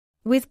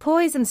With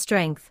poise and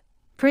strength,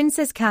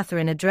 Princess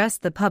Catherine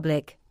addressed the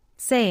public,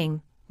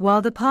 saying,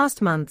 "While the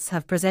past months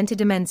have presented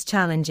immense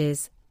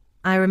challenges,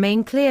 I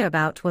remain clear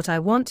about what I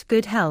want: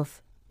 good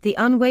health, the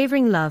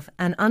unwavering love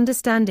and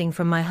understanding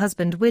from my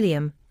husband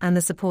William, and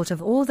the support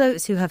of all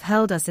those who have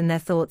held us in their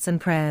thoughts and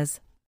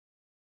prayers."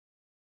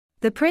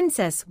 The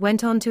princess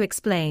went on to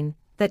explain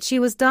that she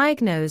was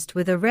diagnosed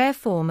with a rare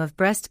form of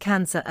breast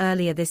cancer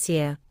earlier this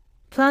year,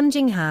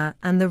 plunging her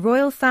and the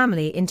royal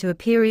family into a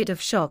period of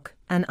shock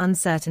and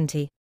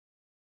uncertainty.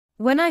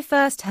 "When I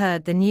first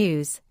heard the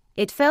news,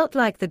 it felt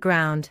like the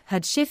ground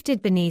had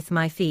shifted beneath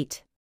my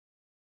feet.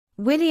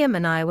 William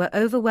and I were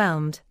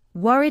overwhelmed,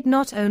 worried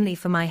not only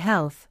for my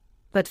health,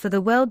 but for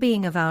the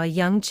well-being of our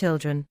young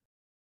children."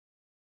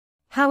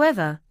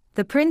 However,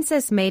 the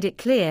princess made it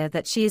clear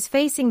that she is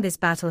facing this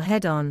battle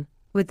head-on,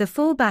 with the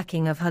full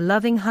backing of her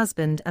loving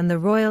husband and the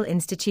royal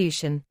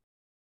institution.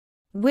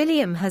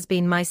 "William has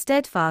been my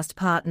steadfast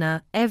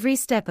partner every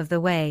step of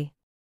the way.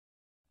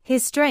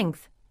 His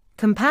strength,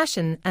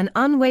 compassion and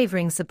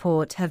unwavering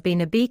support have been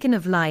a beacon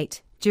of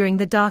light during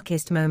the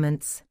darkest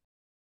moments."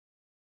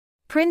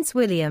 Prince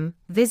William,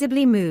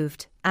 visibly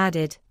moved,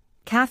 added,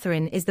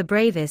 "Catherine is the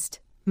bravest,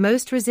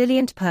 most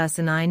resilient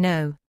person I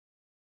know.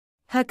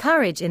 Her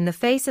courage in the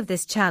face of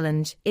this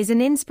challenge is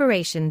an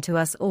inspiration to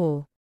us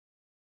all.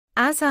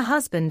 As her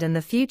husband and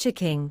the future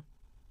king,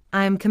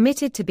 I am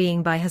committed to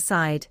being by her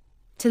side,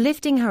 to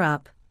lifting her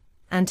up,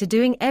 and to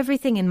doing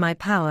everything in my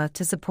power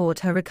to support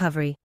her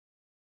recovery."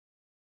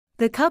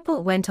 The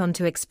couple went on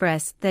to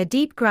express their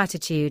deep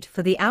gratitude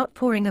for the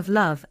outpouring of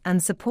love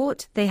and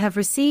support they have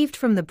received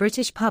from the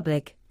British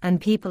public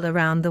and people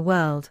around the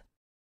world.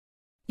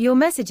 "Your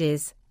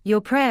messages,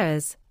 your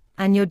prayers,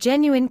 and your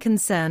genuine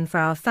concern for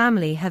our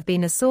family have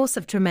been a source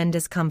of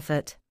tremendous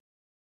comfort.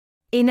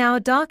 In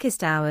our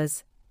darkest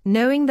hours,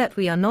 knowing that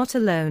we are not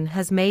alone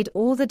has made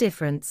all the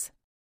difference."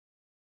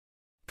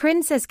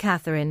 Princess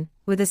Catherine,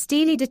 with a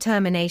steely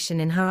determination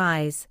in her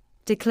eyes,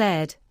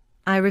 declared,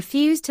 "I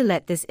refuse to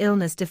let this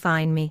illness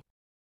define me.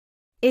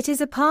 It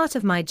is a part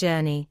of my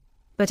journey,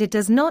 but it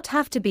does not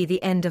have to be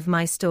the end of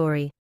my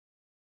story.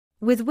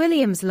 With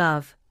William's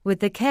love, with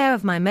the care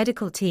of my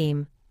medical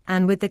team,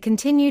 and with the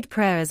continued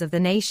prayers of the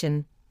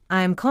nation,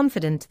 I am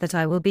confident that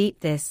I will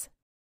beat this."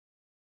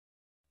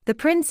 The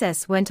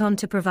princess went on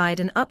to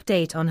provide an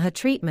update on her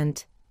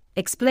treatment,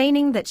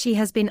 explaining that she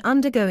has been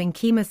undergoing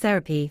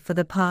chemotherapy for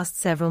the past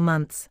several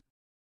months.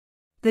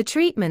 "The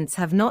treatments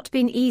have not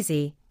been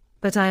easy,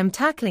 but I am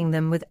tackling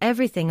them with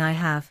everything I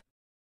have.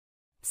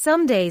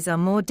 Some days are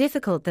more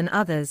difficult than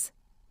others,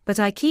 but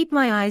I keep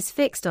my eyes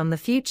fixed on the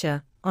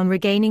future, on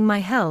regaining my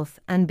health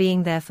and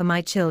being there for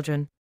my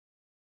children."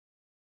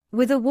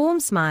 With a warm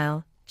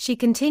smile, she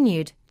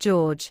continued,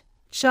 "George,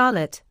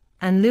 Charlotte,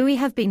 and Louis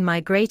have been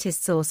my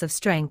greatest source of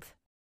strength.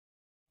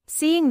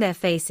 Seeing their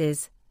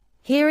faces,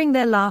 hearing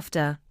their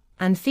laughter,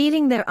 and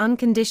feeling their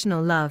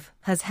unconditional love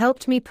has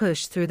helped me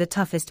push through the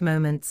toughest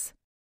moments.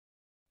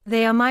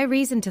 They are my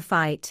reason to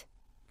fight,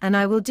 and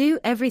I will do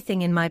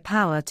everything in my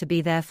power to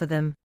be there for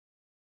them."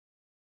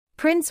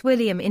 Prince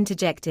William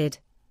interjected,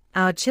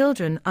 "Our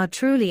children are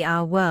truly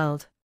our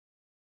world.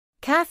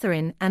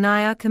 Catherine and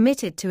I are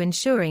committed to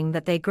ensuring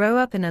that they grow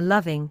up in a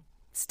loving,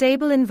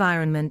 stable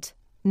environment,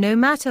 no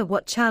matter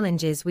what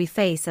challenges we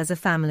face as a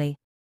family.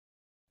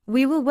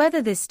 We will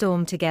weather this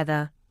storm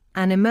together,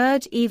 and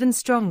emerge even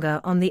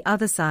stronger on the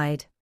other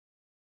side."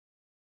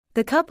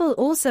 The couple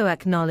also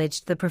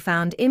acknowledged the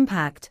profound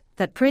impact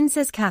that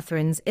Princess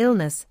Catherine's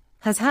illness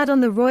has had on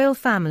the royal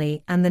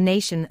family and the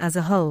nation as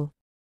a whole.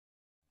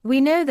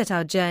 "We know that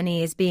our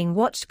journey is being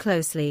watched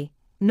closely,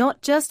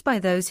 not just by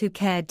those who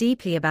care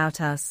deeply about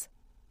us,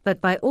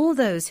 but by all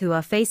those who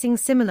are facing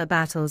similar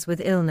battles with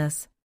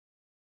illness.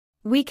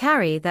 We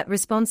carry that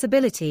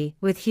responsibility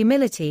with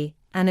humility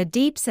and a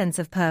deep sense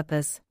of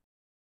purpose."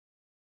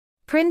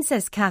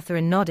 Princess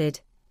Catherine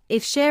nodded,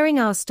 "If sharing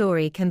our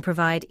story can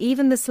provide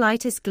even the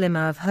slightest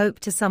glimmer of hope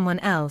to someone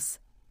else,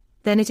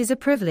 then it is a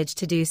privilege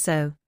to do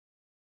so.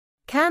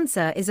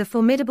 Cancer is a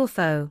formidable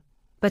foe,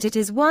 but it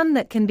is one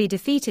that can be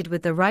defeated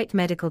with the right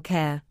medical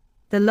care,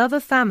 the love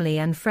of family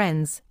and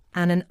friends,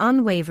 and an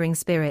unwavering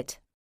spirit."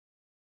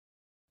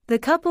 The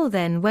couple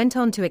then went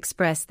on to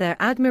express their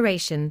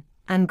admiration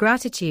and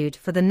gratitude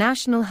for the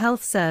National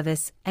Health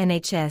Service,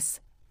 NHS,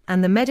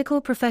 and the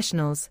medical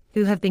professionals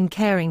who have been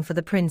caring for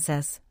the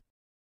princess.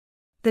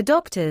 The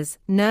doctors,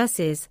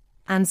 nurses,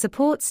 and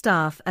support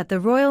staff at the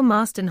Royal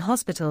Marsden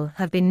Hospital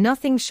have been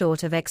nothing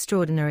short of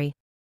extraordinary.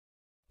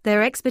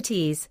 Their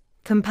expertise,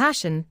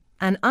 compassion,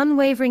 and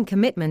unwavering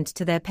commitment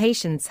to their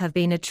patients have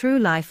been a true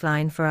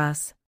lifeline for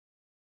us.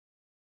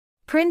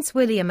 Prince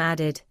William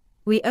added,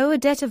 "We owe a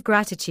debt of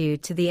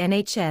gratitude to the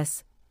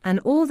NHS, and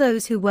all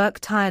those who work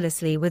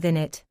tirelessly within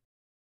it.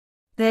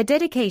 Their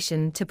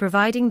dedication to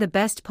providing the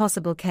best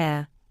possible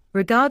care,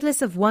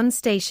 regardless of one's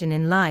station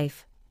in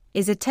life,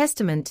 is a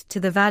testament to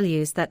the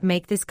values that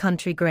make this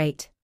country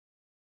great.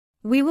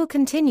 We will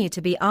continue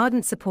to be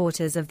ardent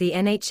supporters of the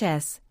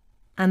NHS,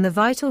 and the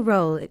vital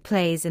role it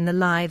plays in the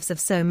lives of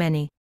so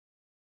many."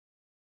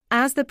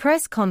 As the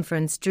press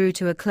conference drew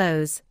to a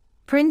close,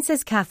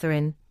 Princess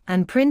Catherine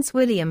and Prince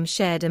William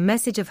shared a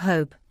message of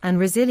hope and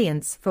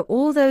resilience for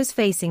all those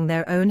facing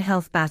their own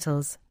health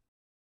battles.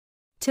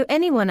 To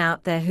anyone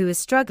out there who is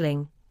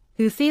struggling,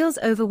 who feels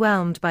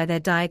overwhelmed by their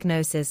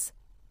diagnosis,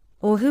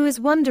 or who is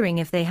wondering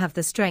if they have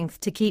the strength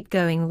to keep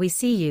going, we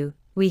see you,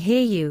 we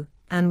hear you,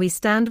 and we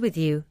stand with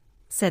you,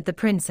 said the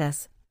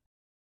princess.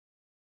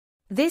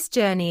 This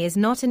journey is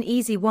not an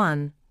easy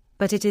one,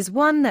 but it is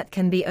one that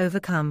can be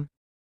overcome.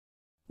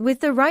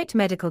 With the right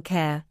medical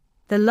care,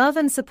 the love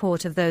and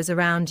support of those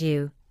around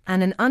you,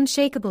 and an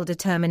unshakable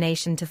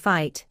determination to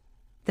fight,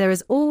 there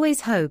is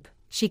always hope,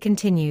 she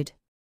continued.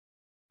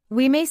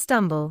 We may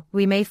stumble,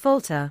 we may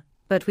falter,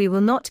 but we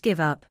will not give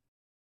up.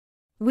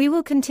 We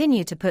will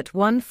continue to put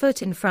one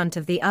foot in front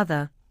of the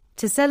other,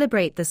 to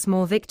celebrate the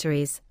small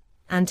victories,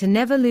 and to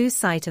never lose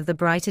sight of the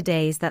brighter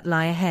days that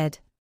lie ahead.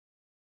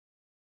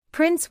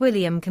 Prince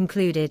William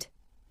concluded,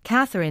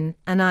 Catherine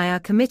and I are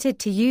committed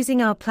to using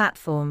our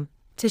platform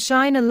to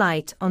shine a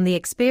light on the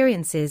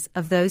experiences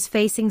of those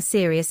facing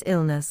serious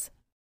illness.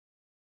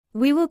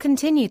 We will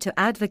continue to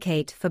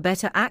advocate for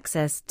better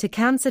access to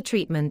cancer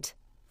treatment,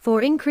 for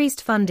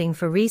increased funding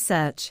for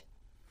research,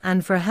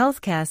 and for a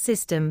healthcare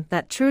system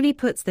that truly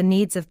puts the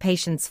needs of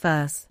patients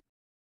first.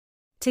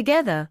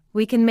 Together,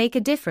 we can make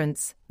a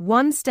difference,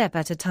 one step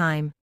at a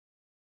time.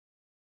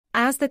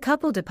 As the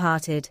couple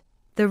departed,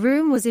 the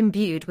room was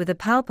imbued with a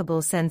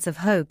palpable sense of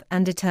hope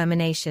and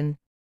determination.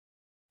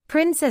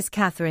 Princess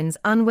Catherine's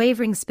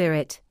unwavering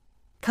spirit,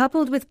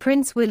 coupled with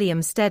Prince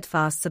William's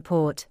steadfast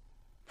support,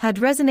 had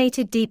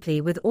resonated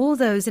deeply with all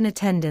those in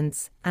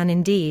attendance, and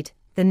indeed,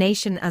 the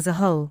nation as a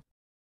whole.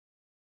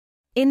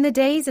 In the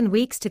days and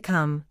weeks to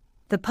come,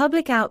 the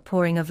public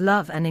outpouring of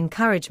love and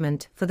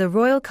encouragement for the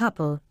royal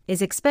couple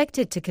is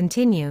expected to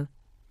continue,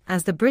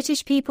 as the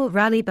British people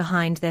rally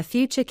behind their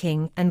future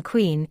king and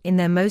queen in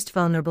their most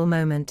vulnerable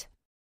moment.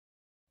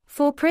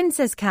 For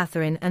Princess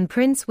Catherine and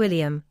Prince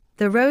William,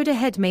 the road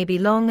ahead may be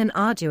long and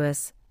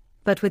arduous,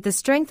 but with the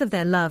strength of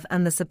their love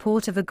and the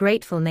support of a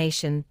grateful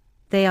nation,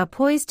 they are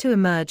poised to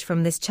emerge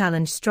from this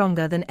challenge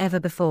stronger than ever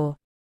before.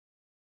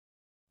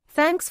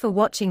 Thanks for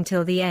watching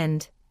till the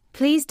end.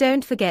 Please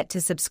don't forget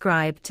to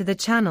subscribe to the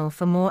channel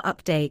for more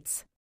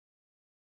updates.